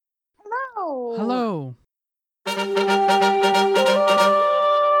Hello. Hello.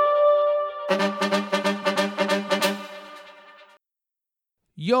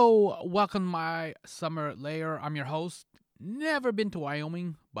 Yo, welcome to my summer lair. I'm your host. Never been to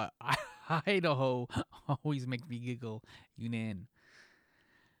Wyoming, but Idaho always makes me giggle. Yunnan.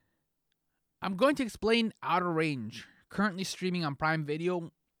 I'm going to explain Outer Range, currently streaming on Prime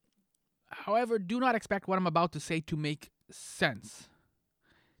Video. However, do not expect what I'm about to say to make sense.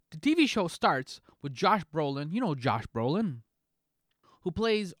 The TV show starts with Josh Brolin, you know Josh Brolin, who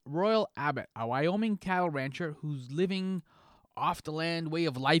plays Royal Abbott, a Wyoming cattle rancher whose living off the land way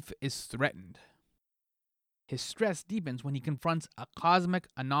of life is threatened. His stress deepens when he confronts a cosmic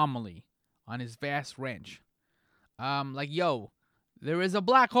anomaly on his vast ranch. There is a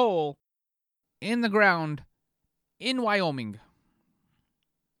black hole in the ground in Wyoming.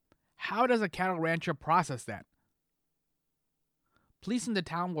 How does a cattle rancher process that? Police in the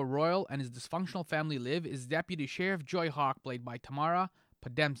town where Royal and his dysfunctional family live is Deputy Sheriff Joy Hawk, played by Tamara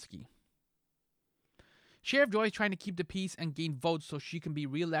Podemski. Sheriff Joy is trying to keep the peace and gain votes so she can be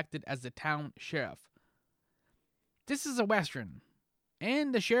reelected as the town sheriff. This is a Western,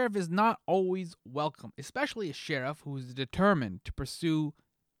 and the sheriff is not always welcome, especially a sheriff who is determined to pursue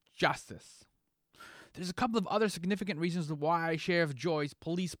justice. There's a couple of other significant reasons why Sheriff Joy's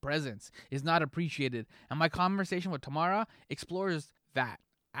police presence is not appreciated, and my conversation with Tamara explores that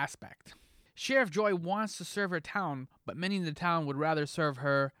aspect. Sheriff Joy wants to serve her town, but many in the town would rather serve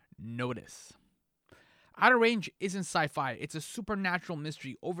her notice. Outer Range isn't sci-fi, it's a supernatural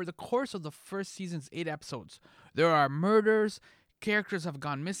mystery. Over the course of the first season's 8 episodes, there are murders, characters have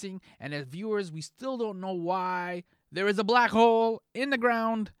gone missing, and as viewers, we still don't know why there is a black hole in the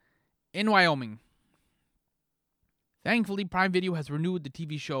ground in Wyoming. Thankfully, Prime Video has renewed the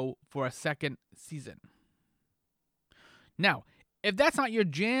TV show for a second season. Now, if that's not your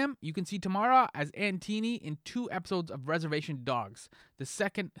jam, you can see Tamara as Antini in 2 episodes of Reservation Dogs, the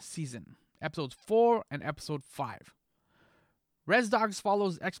second season, episodes 4 and episode 5. Res Dogs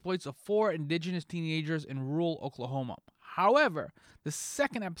follows exploits of 4 indigenous teenagers in rural Oklahoma. However, the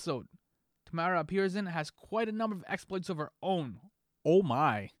second episode Tamara appears in has quite a number of exploits of her own. Oh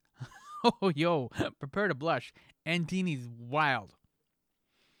my. Oh yo, prepare to blush. Antini's wild.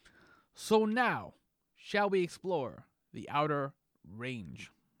 So now, shall we explore the Outer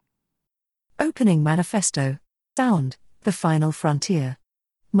Range? Opening Manifesto. Sound, the final frontier.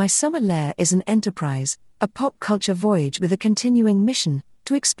 My Summer Lair is an enterprise, a pop culture voyage with a continuing mission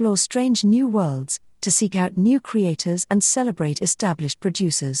to explore strange new worlds, to seek out new creators and celebrate established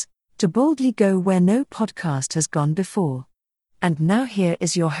producers, to boldly go where no podcast has gone before. And now here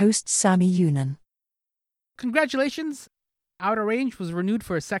is your host, Sami Yunan. Congratulations! Outer Range was renewed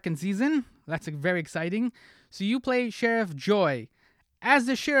for a second season. That's very exciting. So you play Sheriff Joy. As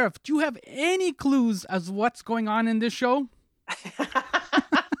the sheriff, do you have any clues as what's going on in this show?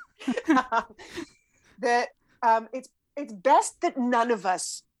 It's best that none of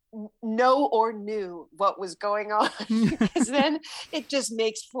us know or knew what was going on, because then it just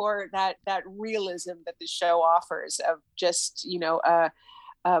makes for that realism that the show offers of just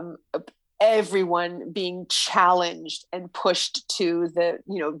everyone being challenged and pushed to the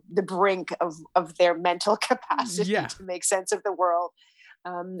brink of their mental capacity to make sense of the world.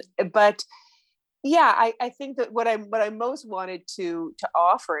 But yeah, I think that what I most wanted to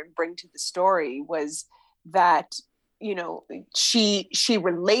offer and bring to the story was that, she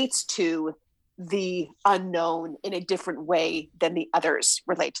relates to the unknown in a different way than the others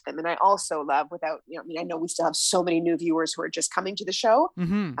relate to them. And I also love, I know we still have so many new viewers who are just coming to the show.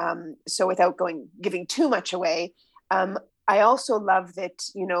 Mm-hmm. So without giving too much away, I also love that,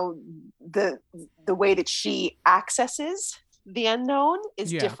 the way that she accesses the unknown is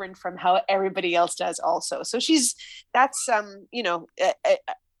different from how everybody else does also. So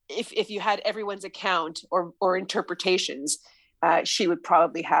if you had everyone's account or interpretations, she would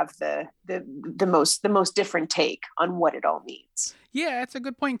probably have the most different take on what it all means. Yeah, that's a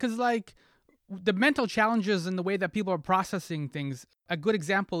good point, because the mental challenges and the way that people are processing things. A good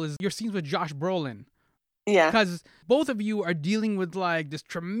example is your scenes with Josh Brolin. Yeah. Because both of you are dealing with this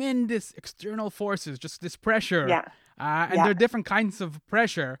tremendous external forces, just this pressure. Yeah. And there are different kinds of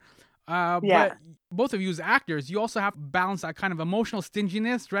pressure. But both of you as actors, you also have to balance that kind of emotional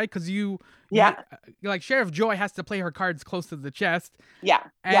stinginess, right? Because Sheriff Joy has to play her cards close to the chest. Yeah.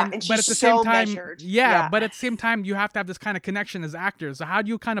 And she's but at the so same time, measured. But at the same time, you have to have this kind of connection as actors. So how do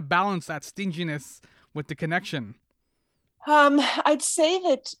you kind of balance that stinginess with the connection? I'd say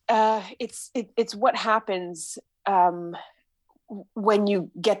that it's what happens when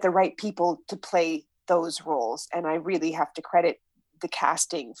you get the right people to play those roles, and I really have to credit the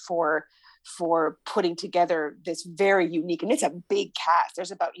casting for for putting together this very unique, and it's a big cast.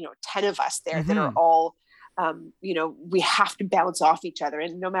 There's about 10 of us there that are all we have to bounce off each other,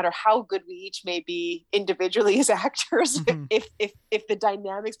 and no matter how good we each may be individually as actors, if the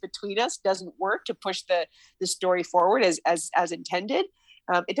dynamics between us doesn't work to push the story forward as intended,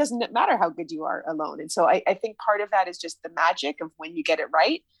 it doesn't matter how good you are alone. And so I think part of that is just the magic of when you get it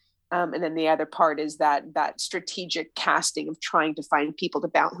right. And then the other part is that strategic casting of trying to find people to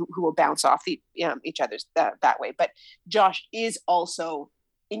bounce who will bounce off each other's that way. But Josh is also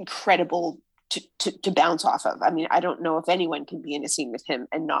incredible to bounce off of. I mean, I don't know if anyone can be in a scene with him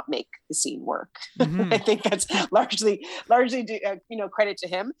and not make the scene work. I think that's largely credit to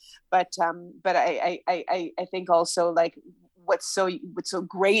him. But I think also like what's so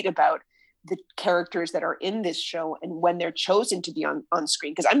great about the characters that are in this show and when they're chosen to be on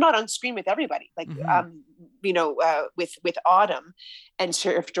screen, because I'm not on screen with everybody, like with Autumn and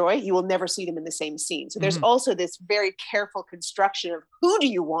Sheriff Joy, you will never see them in the same scene. So there's also this very careful construction of who do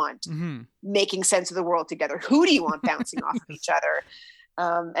you want making sense of the world together, who do you want bouncing off of each other,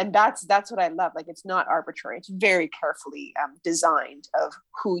 and that's what I love. Like, it's not arbitrary, it's very carefully designed of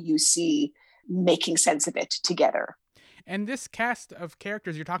who you see making sense of it together. And this cast of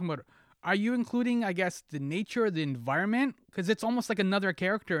characters you're talking about, are you including, I guess, the nature, the environment? Because it's almost like another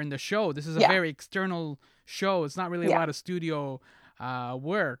character in the show. This is a very external show. It's not really a lot of studio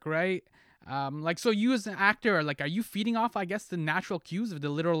work, right? So you as an actor, like, are you feeding off, I guess, the natural cues of the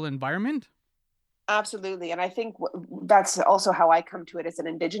literal environment? Absolutely. And I think that's also how I come to it as an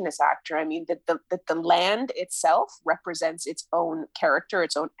Indigenous actor. I mean, that the land itself represents its own character,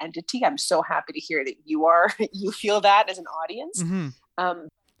 its own entity. I'm so happy to hear that you feel that as an audience.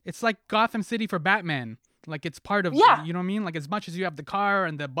 It's like Gotham City for Batman. Like, it's part of, you know what I mean? Like, as much as you have the car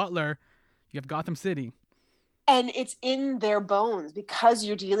and the butler, you have Gotham City. And it's in their bones because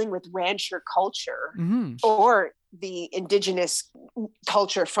you're dealing with rancher culture or the Indigenous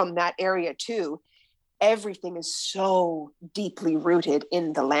culture from that area too. Everything is so deeply rooted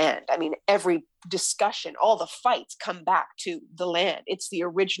in the land. I mean, every discussion, all the fights come back to the land. It's the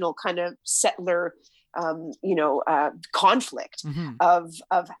original kind of settler conflict of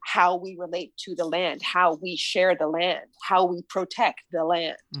how we relate to the land, how we share the land, how we protect the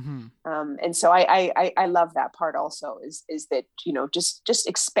land. And so I love that part also is that, just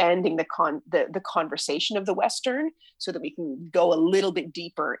expanding the conversation of the Western so that we can go a little bit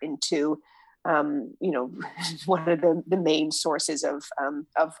deeper into, one of the main sources of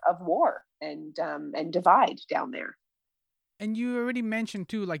war and divide down there. And you already mentioned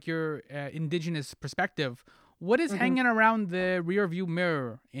too, like, your Indigenous perspective. What is hanging around the rear view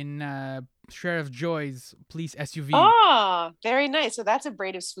mirror in Sheriff Joy's police SUV? Oh, very nice. So that's a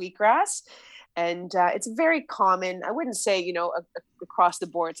braid of sweetgrass. And it's very common. I wouldn't say, across the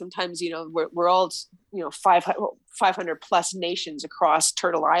board. Sometimes, we're all, 500 plus nations across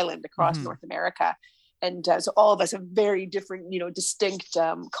Turtle Island, across North America. And so all of us have very different, distinct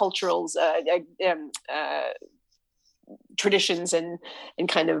culturals, traditions and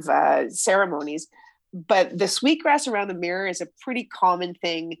kind of ceremonies. But the sweetgrass around the mirror is a pretty common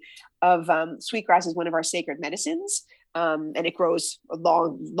thing of sweetgrass is one of our sacred medicines. And it grows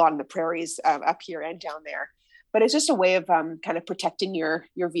along the prairies up here and down there. But it's just a way of kind of protecting your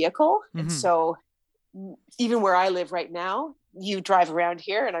vehicle. And so even where I live right now, you drive around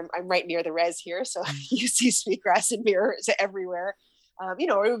here and I'm right near the res here. So you see sweetgrass and mirrors everywhere. Or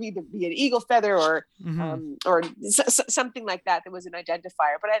it would either be an eagle feather or something like that was an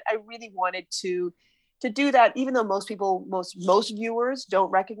identifier. But I really wanted to do that, even though most viewers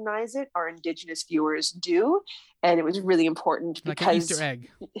don't recognize it, our Indigenous viewers do. And it was really important like because an Easter egg.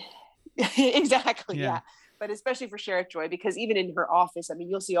 Exactly. Yeah. But especially for Sheriff Joy, because even in her office, I mean,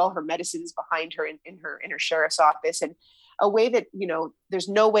 you'll see all her medicines behind her in her sheriff's office, and a way that, there's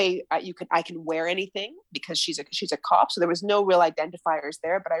no way I can wear anything because she's a cop. So there was no real identifiers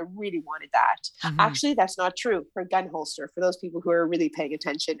there, but I really wanted that. Actually, that's not true. Her gun holster, for those people who are really paying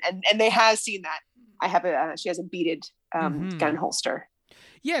attention, and they have seen that. She has a beaded gun holster.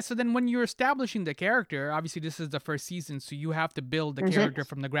 Yeah, so then when you're establishing the character, obviously this is the first season, so you have to build the character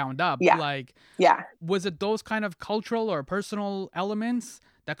from the ground up. Was it those kind of cultural or personal elements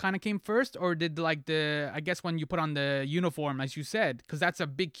that kind of came first, or did I guess when you put on the uniform, as you said, because that's a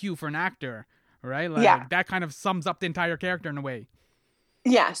big cue for an actor, right? That kind of sums up the entire character in a way.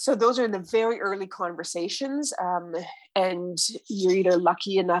 Yeah, so those are in the very early conversations, and you're either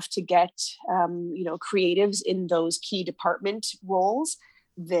lucky enough to get, creatives in those key department roles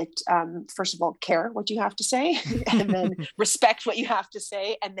that first of all, care what you have to say, and then respect what you have to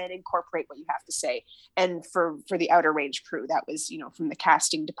say, and then incorporate what you have to say. And for the Outer Range crew, that was, from the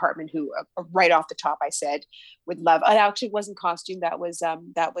casting department, who right off the top I said would love. It actually wasn't costume, that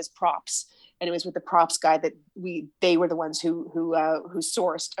was props. And it was with the props guy that they were the ones who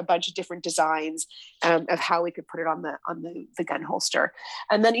sourced a bunch of different designs of how we could put it on the gun holster.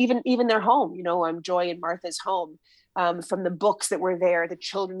 And then even their home, Joy and Martha's home, from the books that were there, the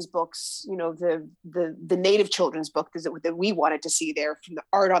children's books, the native children's book that we wanted to see there, from the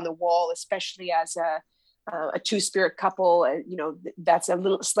art on the wall, especially as a two-spirit couple, that's a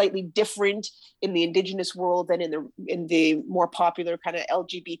little slightly different in the Indigenous world than in the more popular kind of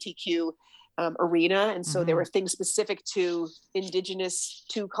LGBTQ arena. And so there were things specific to Indigenous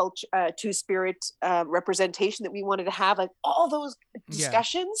two-spirit representation that we wanted to have. Like, all those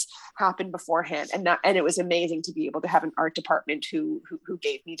discussions happened beforehand, and it was amazing to be able to have an art department who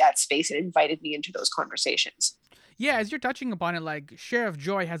gave me that space and invited me into those conversations. Yeah, as you're touching upon it, like, Sheriff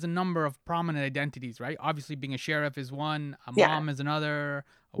Joy has a number of prominent identities, right? Obviously, being a sheriff is one, a mom is another,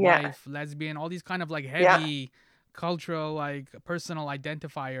 a wife, lesbian, all these kind of like heavy cultural, like, personal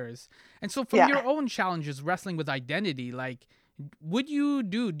identifiers. And so from your own challenges wrestling with identity, like, do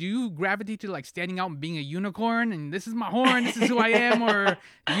you gravitate to like standing out and being a unicorn and this is my horn, this is who I am, or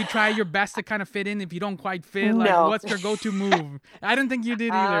do you try your best to kind of fit in if you don't quite fit? Like, what's your go-to move? I don't think you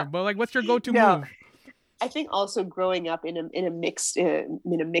did either, but like, what's your go-to move? I think also growing up in a mixed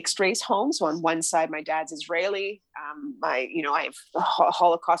race home. So on one side, my dad's Israeli. I have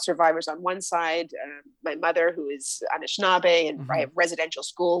Holocaust survivors on one side. My mother, who is Anishinaabe, and I have residential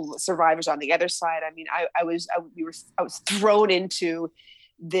school survivors on the other side. I mean, I was thrown into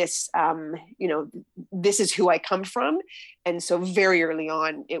this. This is who I come from, and so very early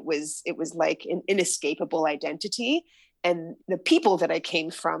on, it was like an inescapable identity. And the people that I came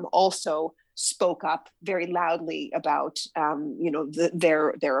from also spoke up very loudly about,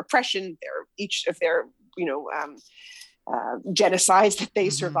 their oppression, each of their genocides that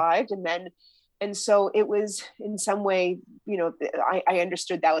they survived. And so it was in some way, I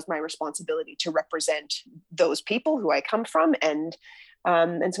understood that was my responsibility to represent those people who I come from. And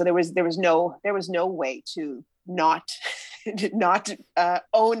so there was no way to not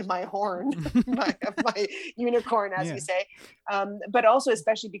own my horn, my unicorn, as we say. But also,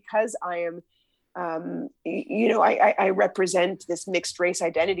 especially because I am, I represent this mixed race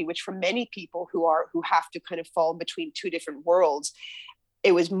identity, which for many people who have to kind of fall between two different worlds,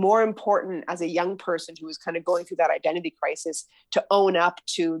 it was more important as a young person who was kind of going through that identity crisis to own up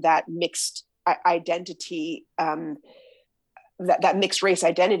to that mixed identity, that mixed race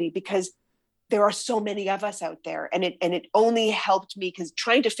identity, because there are so many of us out there, and it only helped me because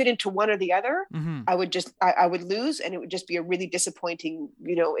trying to fit into one or the other, I would lose, and it would just be a really disappointing,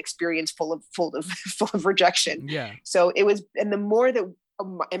 experience full of rejection. Yeah. So it was, and the more that,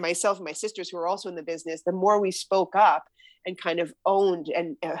 and myself and my sisters who are also in the business, the more we spoke up and kind of owned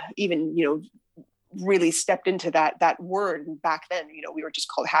and even, really stepped into that word. And back then, we were just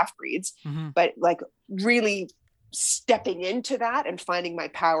called half-breeds, but like really stepping into that and finding my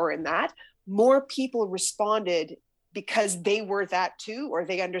power in that, more people responded because they were that too, or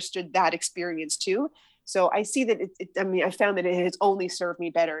they understood that experience too. So I see that I found that it has only served me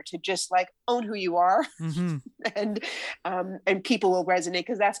better to just like own who you are, and people will resonate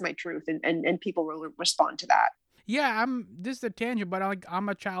because that's my truth, and people will respond to that. Yeah, this is a tangent, but I'm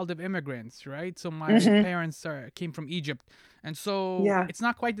a child of immigrants, right? So my parents came from Egypt. And so it's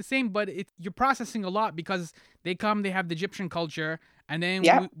not quite the same, but you're processing a lot because they have the Egyptian culture, and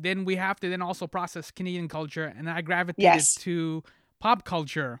then we have to then also process Canadian culture. And I gravitated to pop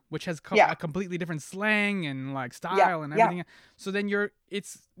culture, which has a completely different slang and like style and everything. So then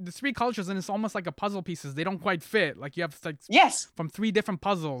it's the three cultures, and it's almost like a puzzle pieces. They don't quite fit. Like you have like from three different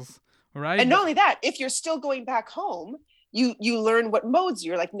puzzles. Right. And not only that, if you're still going back home, you learn what modes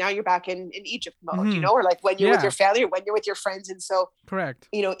you're like. Now you're back in Egypt mode, or like when you're with your family or when you're with your friends. And so, correct.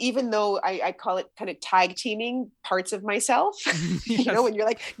 Even though I call it kind of tag teaming parts of myself, when you're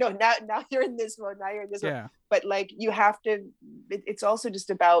like, no, now you're in this mode, now you're in this mode. But like you have to, it's also just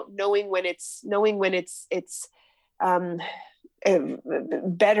about knowing when it's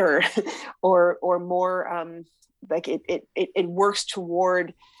better or more like it works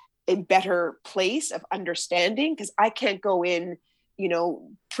toward a better place of understanding, because I can't go in,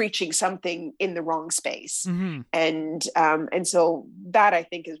 preaching something in the wrong space. And so that I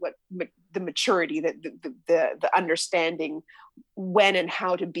think is what the maturity, the understanding when and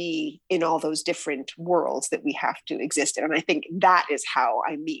how to be in all those different worlds that we have to exist in. And I think that is how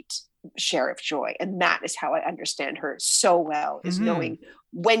I meet Sheriff Joy. And that is how I understand her so well, is knowing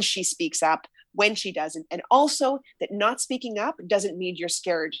when she speaks up, when she doesn't, and also that not speaking up doesn't mean you're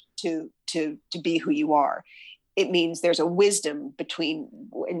scared to be who you are. It means there's a wisdom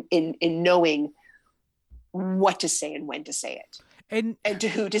in knowing what to say and when to say it, and to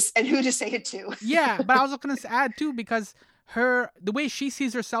who to say it to. Yeah, but I was going to add too, because the way she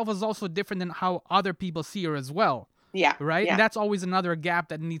sees herself is also different than how other people see her as well. Yeah. Right? Yeah. And that's always another gap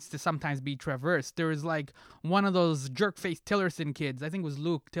that needs to sometimes be traversed. There is like one of those jerk-faced Tillerson kids. I think it was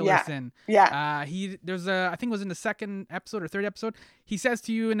Luke Tillerson. Yeah. I think it was in the second episode or third episode. He says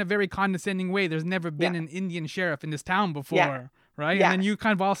to you in a very condescending way, there's never been an Indian sheriff in this town before. Yeah. Right? Yeah. And then you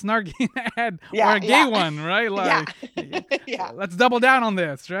kind of all snarky in the head, Yeah, or a gay one, right? Like, Yeah. let's double down on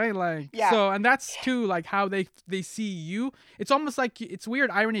this, right? Like, Yeah. so, and that's too, like, how they see you. It's almost like, it's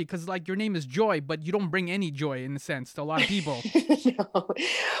weird irony, because, like, your name is Joy, but you don't bring any joy, in a sense, to a lot of people. No.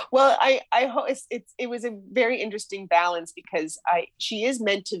 Well, I hope it was a very interesting balance, because she is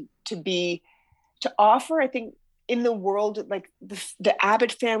meant to offer, I think, in the world, like the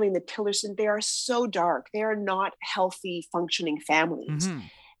Abbott family and the Tillerson, they are so dark. They are not healthy, functioning families. Mm-hmm.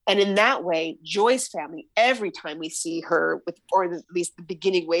 And in that way, Joy's family, every time we see her or at least the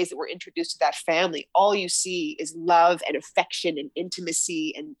beginning ways that we're introduced to that family, all you see is love and affection and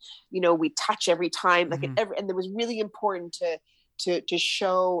intimacy. And, we touch every time, like and it was really important to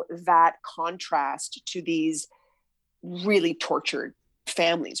show that contrast to these really tortured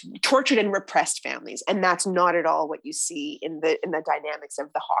and repressed families. And that's not at all what you see in the dynamics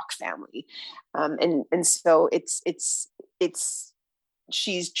of the Hawke family. And so it's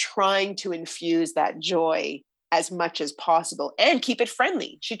she's trying to infuse that joy as much as possible and keep it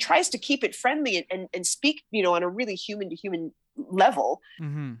friendly. She tries to keep it friendly and speak, on a really human to human level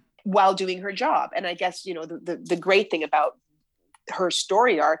while doing her job. And I guess, the great thing about her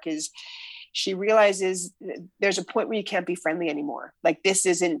story arc is she realizes there's a point where you can't be friendly anymore. Like, this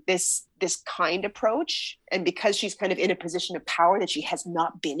isn't this kind approach. And because she's kind of in a position of power that she has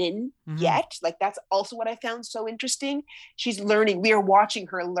not been in yet, like, that's also what I found so interesting. She's learning. We are watching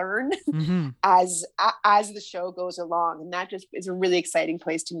her learn as the show goes along. And that just is a really exciting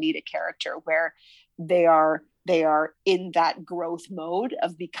place to meet a character where they are in that growth mode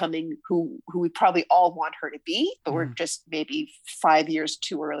of becoming who we probably all want her to be, but we're just maybe 5 years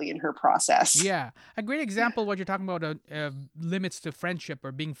too early in her process. Yeah. A great example of what you're talking about, limits to friendship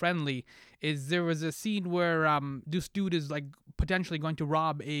or being friendly, is there was a scene where this dude is like potentially going to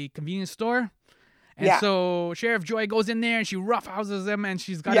rob a convenience store. And so Sheriff Joy goes in there and she roughhouses him, and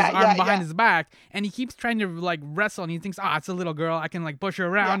she's got his arm behind his back, and he keeps trying to like wrestle, and he thinks, it's a little girl, I can like push her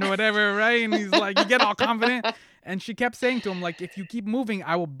around or whatever, right? And he's like, you get all confident. And she kept saying to him, like, if you keep moving,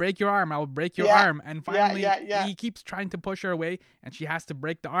 I will break your arm. I will break your arm. And finally, he keeps trying to push her away, and she has to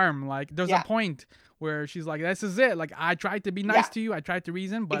break the arm. Like, there's a point where she's like, this is it. Like, I tried to be nice to you. I tried to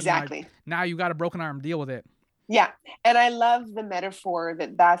reason, but like, now you got a broken arm. Deal with it. Yeah. And I love the metaphor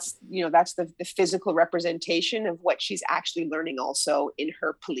that's the physical representation of what she's actually learning also in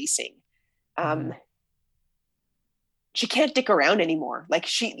her policing. She can't dick around anymore.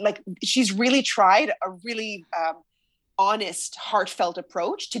 She's really tried a really honest, heartfelt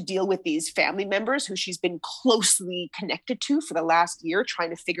approach to deal with these family members who she's been closely connected to for the last year,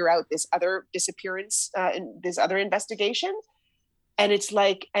 trying to figure out this other disappearance and this other investigation. And it's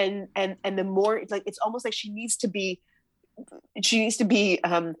like, and the more, it's like, it's almost like she needs to be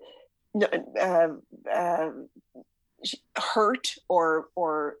hurt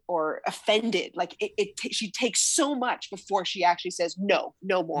or offended. Like she takes so much before she actually says no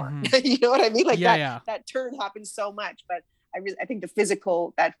more. You know what I mean? Like that turn happens so much. But I think that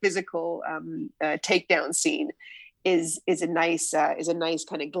physical takedown scene is a nice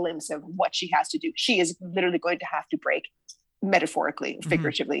kind of glimpse of what she has to do. She is literally going to have to break, metaphorically,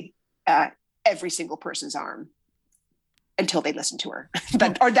 figuratively, every single person's arm until they listen to her.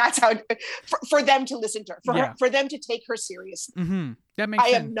 Or that's how, for them to listen to her, for them to take her seriously. That makes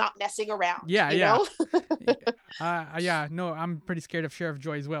sense. I am not messing around. Yeah. Know? No, I'm pretty scared of Sheriff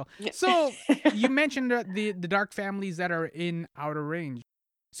Joy as well. So you mentioned the dark families that are in Outer Range.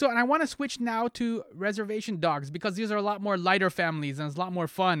 So, and I want to switch now to Reservation Dogs, because these are a lot more lighter families and it's a lot more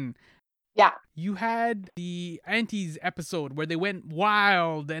fun. Yeah. You had the Aunties episode where they went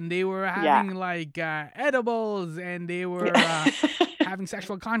wild and they were having like edibles, and they were having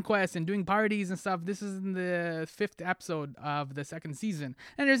sexual conquest and doing parties and stuff. This is in the 5th episode of the 2nd season.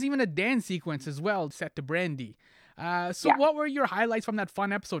 And there's even a dance sequence as well set to Brandy. What were your highlights from that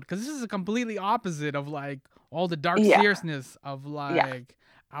fun episode? Because this is a completely opposite of like all the dark seriousness of like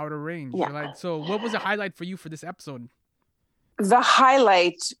Outer Range. So what was a highlight for you for this episode? The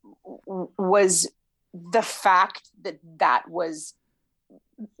highlight was the fact that was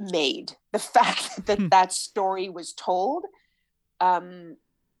made, the fact that story was told.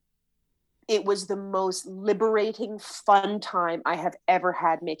 It was the most liberating, fun time I have ever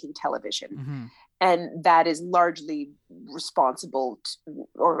had making television. Mm-hmm. And that is largely responsible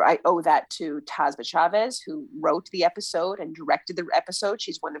or I owe that to Tasba Chavez, who wrote the episode and directed the episode.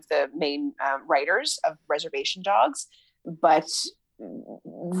 She's one of the main writers of Reservation Dogs. But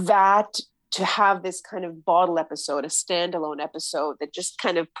that, to have this kind of bottle episode, a standalone episode that just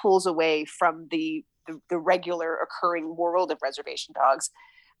kind of pulls away from the regular occurring world of Reservation Dogs,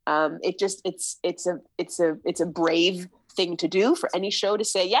 it's a brave thing to do for any show to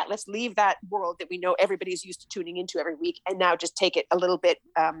say, yeah, let's leave that world that we know everybody's used to tuning into every week, and now just take it a little bit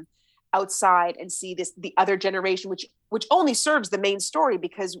outside and see the other generation, which only serves the main story,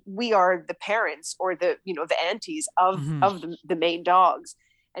 because we are the parents or the aunties of the main dogs.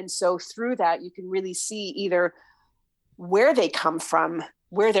 And so through that, you can really see either where they come from,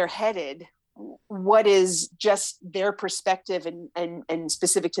 where they're headed, what is just their perspective and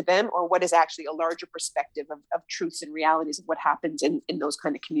specific to them, or what is actually a larger perspective of truths and realities of what happens in those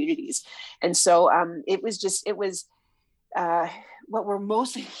kind of communities. And so it was what we're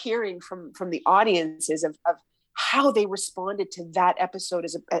mostly hearing from the audiences of how they responded to that episode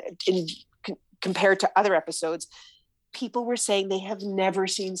compared to other episodes. People were saying they have never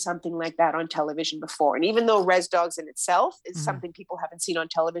seen something like that on television before. And even though Res Dogs in itself is something people haven't seen on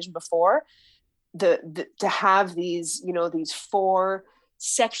television before, to have these four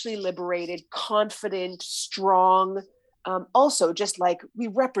sexually liberated, confident, strong, also just like we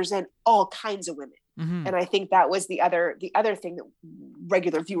represent all kinds of women. Mm-hmm. And I think that was the other thing that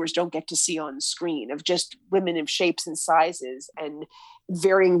regular viewers don't get to see on screen, of just women of shapes and sizes and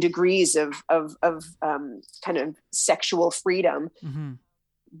varying degrees of kind of sexual freedom. Mm-hmm.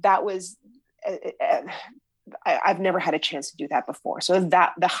 That was, I've never had a chance to do that before. So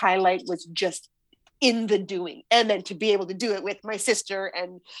that the highlight was just in the doing, and then to be able to do it with my sister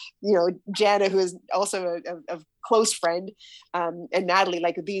and, Jana, who is also a close friend, and Natalie,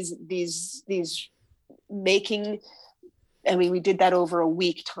 like these making, I mean, we did that over a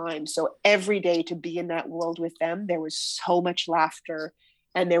week time. So every day to be in that world with them, there was so much laughter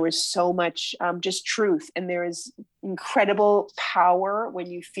and there was so much just truth. And there is incredible power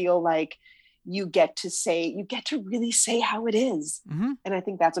when you feel like you get to really say how it is. Mm-hmm. And I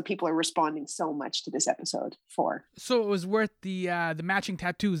think that's what people are responding so much to this episode for. So it was worth the matching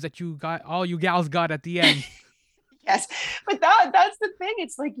tattoos that all you gals got at the end. Yes. But that's the thing.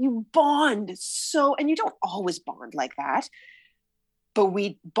 It's like you bond so, and you don't always bond like that, but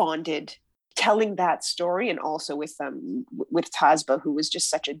we bonded telling that story, and also with Tasba, who was just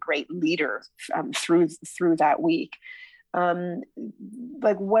such a great leader through that week.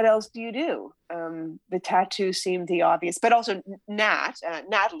 Like, what else do you do? The tattoo seemed the obvious, but also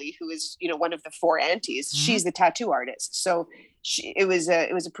Natalie, who is, one of the four aunties, mm-hmm. she's the tattoo artist. So it was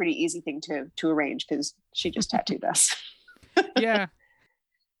a pretty easy thing to arrange, because she just tattooed us. Yeah.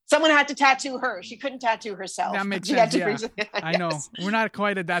 Someone had to tattoo her. She couldn't tattoo herself. That makes sense. Yeah. I know. We're not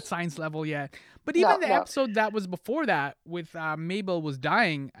quite at that science level yet. But even the episode that was before that with Mabel was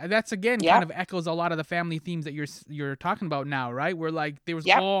dying, that's again kind of echoes a lot of the family themes that you're talking about now, right? Where like there was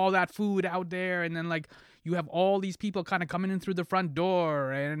all that food out there, and then like you have all these people kind of coming in through the front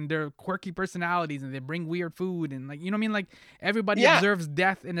door, and they're quirky personalities, and they bring weird food, and like, you know what I mean? Like everybody observes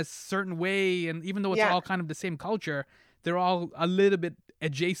death in a certain way, and even though it's all kind of the same culture, they're all a little bit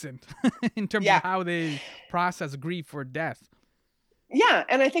adjacent in terms of how they process grief or death. Yeah.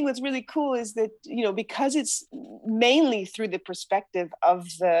 And I think what's really cool is that, because it's mainly through the perspective of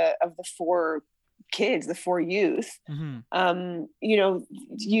the four kids, the four youth, mm-hmm.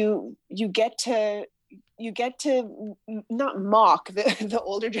 You get to not mock the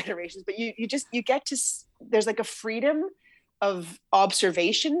older generations, but you get to, there's like a freedom of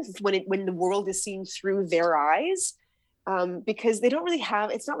observation when the world is seen through their eyes. Because they don't really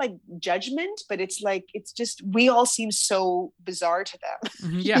have, it's not like judgment, but it's just, we all seem so bizarre to them,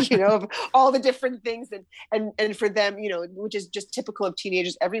 of all the different things and for them, which is just typical of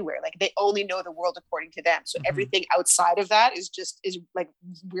teenagers everywhere. Like they only know the world according to them. So mm-hmm. everything outside of that is like,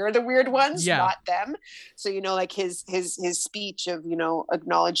 we're the weird ones, not them. So, like his speech of,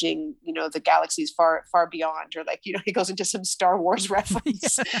 acknowledging, the galaxies far, far beyond, or like, he goes into some Star Wars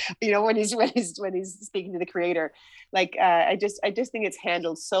reference, when he's speaking to the creator. Like, I just think it's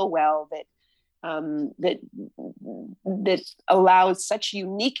handled so well that allows such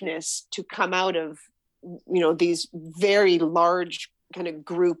uniqueness to come out of, these very large kind of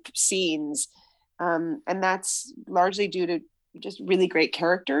group scenes. And that's largely due to just really great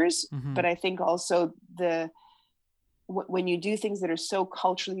characters. Mm-hmm. But I think also when you do things that are so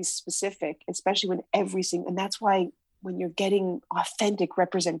culturally specific, especially when and that's why when you're getting authentic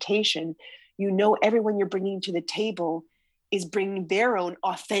representation, everyone you're bringing to the table is bringing their own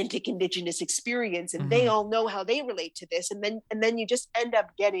authentic Indigenous experience, and they all know how they relate to this. And then you just end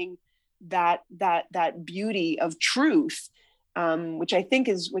up getting that beauty of truth, which I think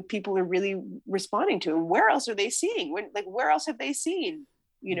is what people are really responding to. And where else are they seeing? Where else have they seen,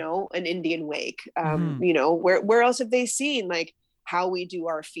 an Indian wake? Where else have they seen like how we do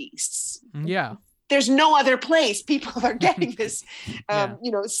our feasts? Yeah. There's no other place people are getting this,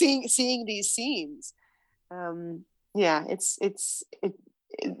 seeing these scenes.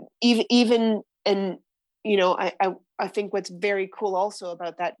 Even I think what's very cool also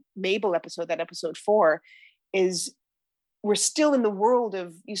about that Mabel episode, that episode 4, is we're still in the world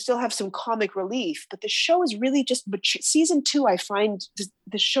of, you still have some comic relief, but the show is really just season 2. I find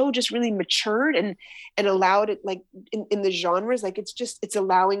the show just really matured and allowed it, like in the genres, like it's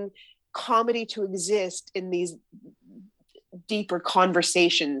allowing comedy to exist in these deeper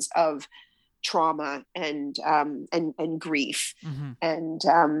conversations of trauma and grief. And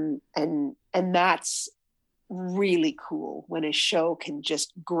that's really cool when a show can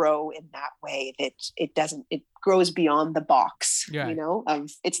just grow in that way, that it grows beyond the box,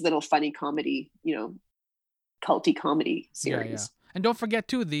 of its little funny comedy, culty comedy series. And don't forget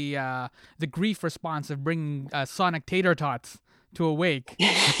too the grief response of bringing Sonic Tater Tots to a wake.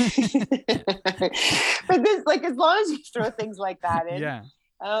 But this, like, as long as you throw things like that in,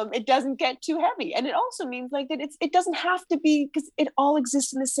 it doesn't get too heavy. And it also means like that it doesn't have to be, because it all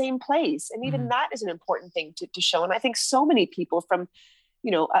exists in the same place. And even that is an important thing to show. And I think so many people from,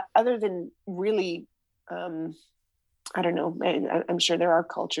 other than really, I don't know, I'm sure there are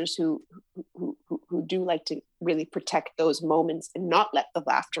cultures who do like to really protect those moments and not let the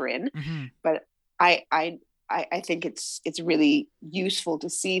laughter in. But I think it's really useful to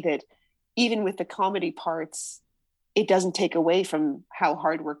see that even with the comedy parts, it doesn't take away from how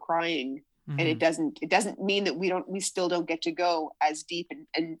hard we're crying. And it doesn't mean that we still don't get to go as deep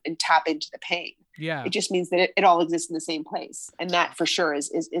and tap into the pain. It just means that it all exists in the same place. And that for sure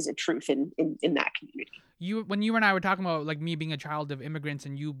is a truth in that community. When you and I were talking about like me being a child of immigrants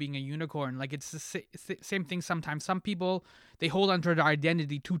and you being a unicorn, like it's the same thing sometimes. Some people, they hold onto their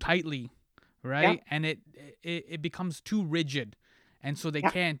identity too tightly, right? And it becomes too rigid. And so they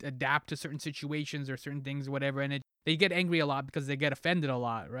can't adapt to certain situations or certain things, whatever. And they get angry a lot because they get offended a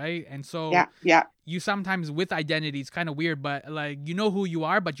lot, right? And so you sometimes with identity, it's kind of weird, but like, who you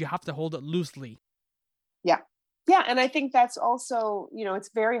are, but you have to hold it loosely. Yeah. And I think that's also, it's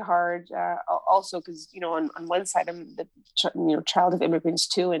very hard also because, on one side, I'm the child of immigrants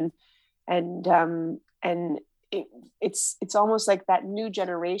too. And it's almost like that new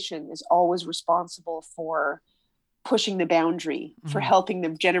generation is always responsible for pushing the boundary, for helping the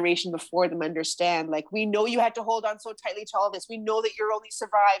generation before them understand, like, we know you had to hold on so tightly to all this. We know that you're only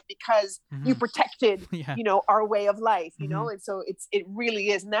survived because you protected, our way of life, and so it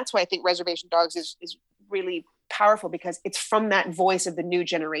really is. And that's why I think Reservation Dogs is really powerful, because it's from that voice of the new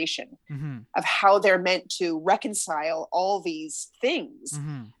generation of how they're meant to reconcile all these things.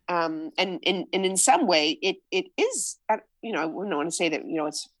 And in some way it is, I wouldn't want to say that,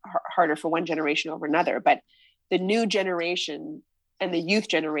 it's harder for one generation over another, but the new generation and the youth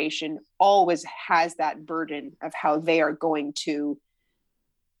generation always has that burden of how they are going to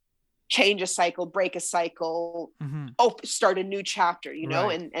change a cycle, break a cycle, start a new chapter,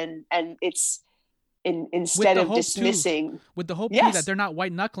 and it's instead of dismissing with the hope too, that they're not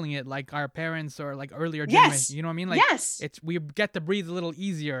white knuckling it like our parents or like earlier generations. You know what I mean? Like we get to breathe a little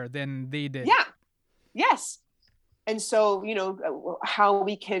easier than they did. And so, how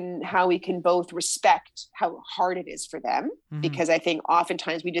we can both respect how hard it is for them, because I think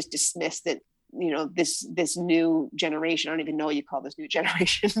oftentimes we just dismiss that, this new generation, I don't even know what you call this new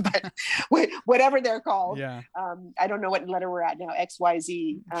generation, but whatever they're called. I don't know what letter we're at now,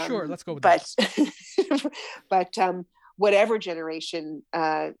 XYZ. Sure, let's go with that. But whatever generation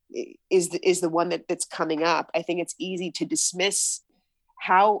is the one that's coming up, I think it's easy to dismiss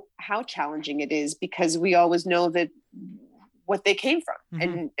how challenging it is, because we always know that what they came from,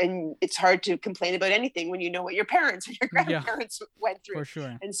 and it's hard to complain about anything when you know what your parents and your grandparents went through. For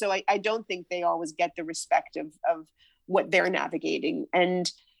sure. And so I don't think they always get the respect of what they're navigating,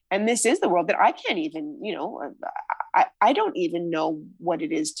 and this is the world that I can't even, I don't even know what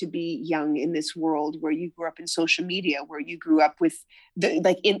it is to be young in this world where you grew up in social media, where you grew up with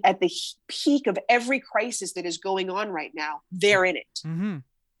at the peak of every crisis that is going on right now, they're in it.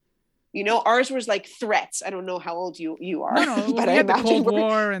 You know, ours was like threats. I don't know how old you are. No, but we I had the imagine Cold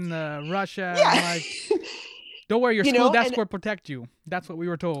War and the Russia. Yeah. And like, don't worry, your You school know, desk and- will protect you. That's what we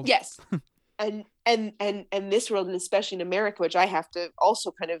were told. Yes. And this world, and especially in America, which I have to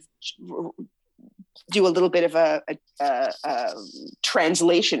also kind of do a little bit of a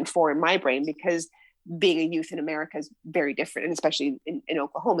translation for in my brain, because being a youth in America is very different, and especially in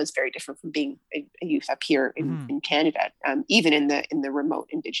Oklahoma is very different from being a youth up here in Canada, even in the remote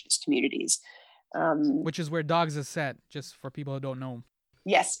Indigenous communities. Which is where Dogs is set, just for people who don't know.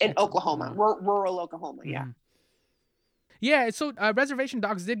 Yes, in Oklahoma, rural Oklahoma, yeah. Yeah, so Reservation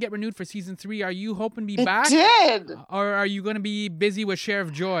Dogs did get renewed for season 3. Are you hoping to be It back? did. Or are you going to be busy with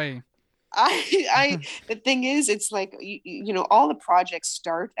Sheriff Joy? The thing is, it's like, you know, all the projects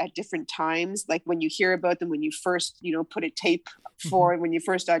start at different times. Like when you hear about them, when you first, you know, put a tape forward, when you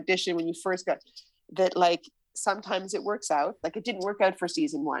first audition, when you first got that, like, sometimes it works out. Like it didn't work out for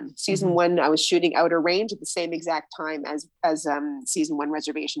season 1. Season 1, I was shooting Outer Range at the same exact time as season 1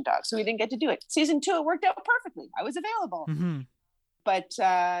 Reservation Dogs, so we didn't get to do it. Season 2, it worked out perfectly. I was available. But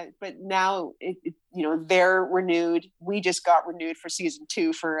now you know, they're renewed. We just got renewed for season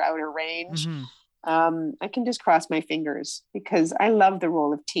 2 for Outer Range. I can just cross my fingers, because I love the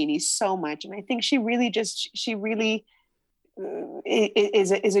role of Teenie so much, and I think she really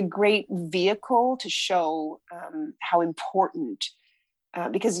is a great vehicle to show how important.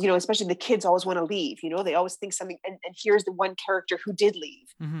 Because, you know, especially the kids always want to leave, you know, they always think something, and here's the one character who did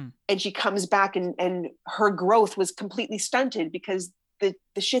leave, and she comes back, and her growth was completely stunted because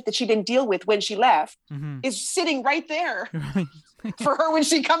the shit that she didn't deal with when she left is sitting right there for her when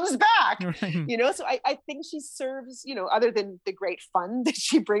she comes back, you know. So I think she serves, you know, other than the great fun that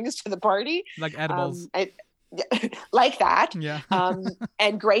she brings to the party, like edibles, like that,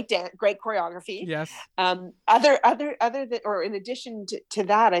 and great choreography. Yes. Other than, or in addition to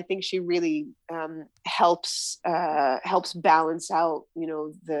that, I think she really helps balance out, you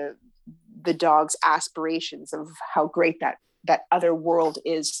know, the dog's aspirations of how great that other world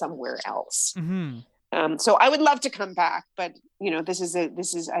is somewhere else. So I would love to come back, but you know,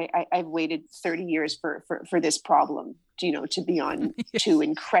 I've waited 30 years for this problem, you know, to be on two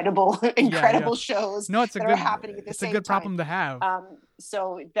incredible shows. No, it's that are happening at the same time. It's a good problem to have.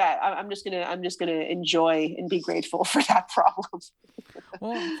 So that I'm just gonna enjoy and be grateful for that problem.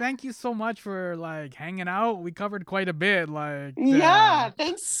 Well, thank you so much for like hanging out. We covered quite a bit. Like,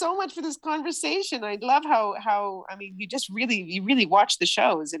 thanks so much for this conversation. I love how I mean, you really watch the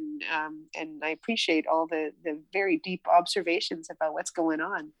shows, and I appreciate all the very deep observations about what's going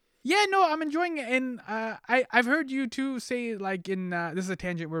on. Yeah, no, I'm enjoying it, and I've heard you too say, like, in this is a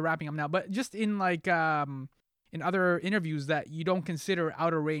tangent, we're wrapping up now, but just in like in other interviews, that you don't consider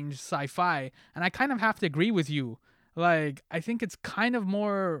Outer Range sci-fi, and I kind of have to agree with you. Like, I think it's kind of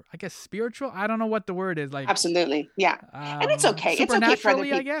more, I guess, spiritual. I don't know what the word is. Like, absolutely, yeah, and it's okay. It's okay for other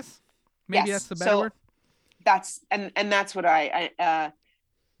people, I guess. Maybe that's the better word. That's what I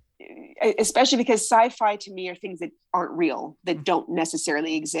especially because sci-fi to me are things that aren't real, that don't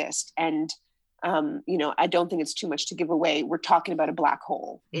necessarily exist, and you know, I don't think it's too much to give away. We're talking about a black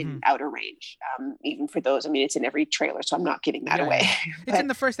hole in Outer Range. Even for those, I mean, it's in every trailer, so I'm not giving that away. It's in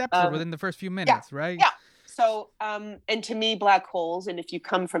the first episode, within the first few minutes, right? Yeah. So, and to me, black holes, and if you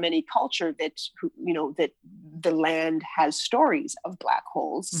come from any culture that, you know, that the land has stories of black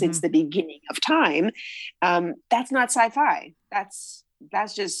holes since the beginning of time, that's not sci-fi. That's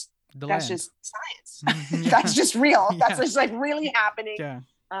just science. That's just real. That's just like really happening. Yeah.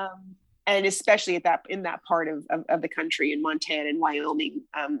 And especially in that part of the country, in Montana and Wyoming,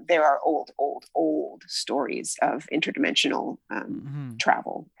 there are old stories of interdimensional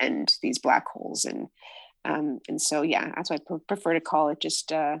travel and these black holes, and so that's why I prefer to call it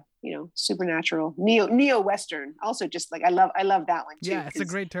just you know, supernatural, neo Western. Also, just like I love that one too. Yeah, it's a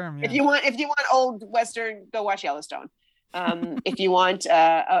great term. Yeah. If you want old Western, go watch Yellowstone. If you want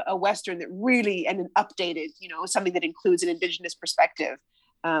a Western that really, and an updated, you know, something that includes an Indigenous perspective,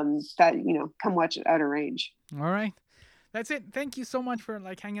 that, you know, come watch Outer Range. All right, that's it. Thank you so much for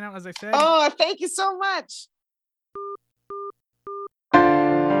like hanging out, as I said. Oh, thank you so much.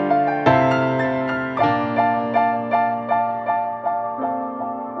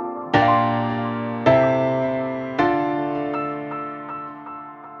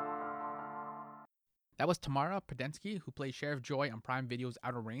 That was Tamara Podensky, who plays Sheriff Joy on Prime Video's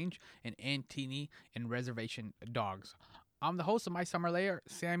Outer Range, and Ann Teenie in Reservation Dogs. I'm the host of My Summer Lair,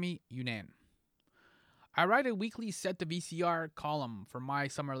 Sammy Yunan. I write a weekly Set to VCR column for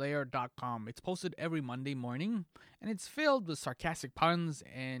MySummerLair.com. It's posted every Monday morning, and it's filled with sarcastic puns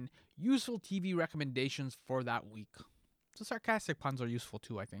and useful TV recommendations for that week. So sarcastic puns are useful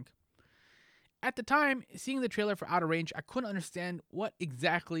too, I think. At the time, seeing the trailer for Outer Range, I couldn't understand what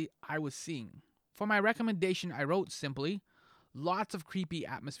exactly I was seeing. For my recommendation, I wrote simply, lots of creepy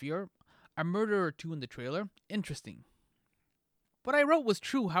atmosphere, a murder or two in the trailer, interesting. What I wrote was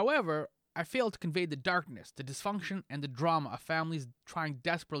true, however, I failed to convey the darkness, the dysfunction, and the drama of families trying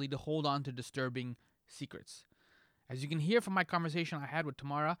desperately to hold on to disturbing secrets. As you can hear from my conversation I had with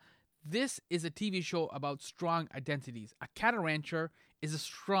Tamara, this is a TV show about strong identities. A cattle rancher is a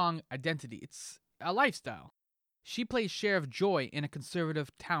strong identity. It's a lifestyle. She plays Sheriff Joy in a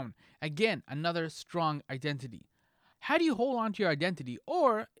conservative town. Again, another strong identity. How do you hold on to your identity?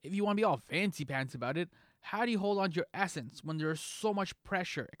 Or, if you want to be all fancy pants about it, how do you hold on to your essence when there is so much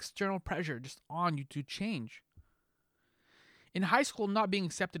pressure, external pressure just on you to change? In high school, not being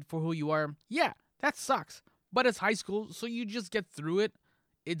accepted for who you are, yeah, that sucks. But it's high school, so you just get through it,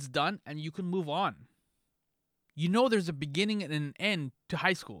 it's done, and you can move on. You know there's a beginning and an end to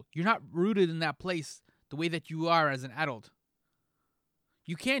high school. You're not rooted in that place the way that you are as an adult.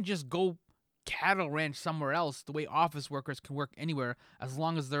 You can't just go cattle ranch somewhere else the way office workers can work anywhere as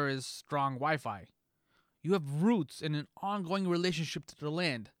long as there is strong Wi-Fi. You have roots and an ongoing relationship to the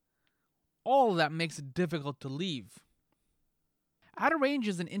land. All of that makes it difficult to leave. Outer Range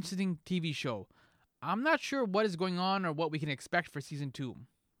is an interesting TV show. I'm not sure what is going on or what we can expect for season 2.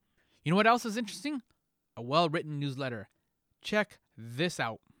 You know what else is interesting? A well-written newsletter. Check this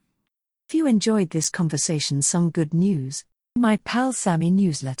out. If you enjoyed this conversation, some good news. My Pal Sammy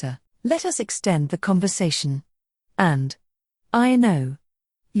newsletter. Let us extend the conversation. And I know.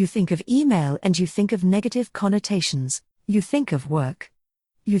 You think of email and you think of negative connotations. You think of work.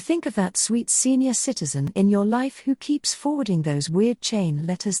 You think of that sweet senior citizen in your life who keeps forwarding those weird chain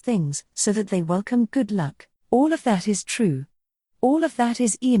letters things so that they welcome good luck. All of that is true. All of that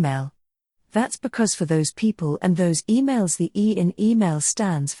is email. That's because for those people and those emails, the E in email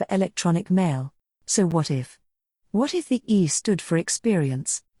stands for electronic mail. So what if? What if the E stood for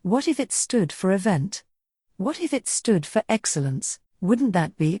experience? What if it stood for event? What if it stood for excellence? Wouldn't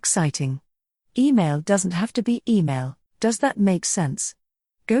that be exciting? Email doesn't have to be email. Does that make sense?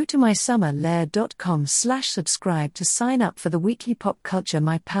 Go to mysummerlair.com/subscribe to sign up for the weekly pop culture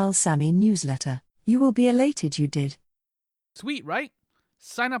My Pal Sammy newsletter. You will be elated you did. Sweet, right?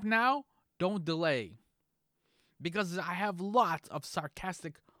 Sign up now, don't delay. Because I have lots of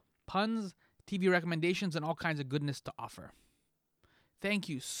sarcastic puns, TV recommendations, and all kinds of goodness to offer. Thank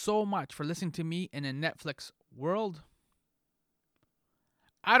you so much for listening to me in a Netflix world.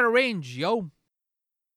 Outer Range, yo!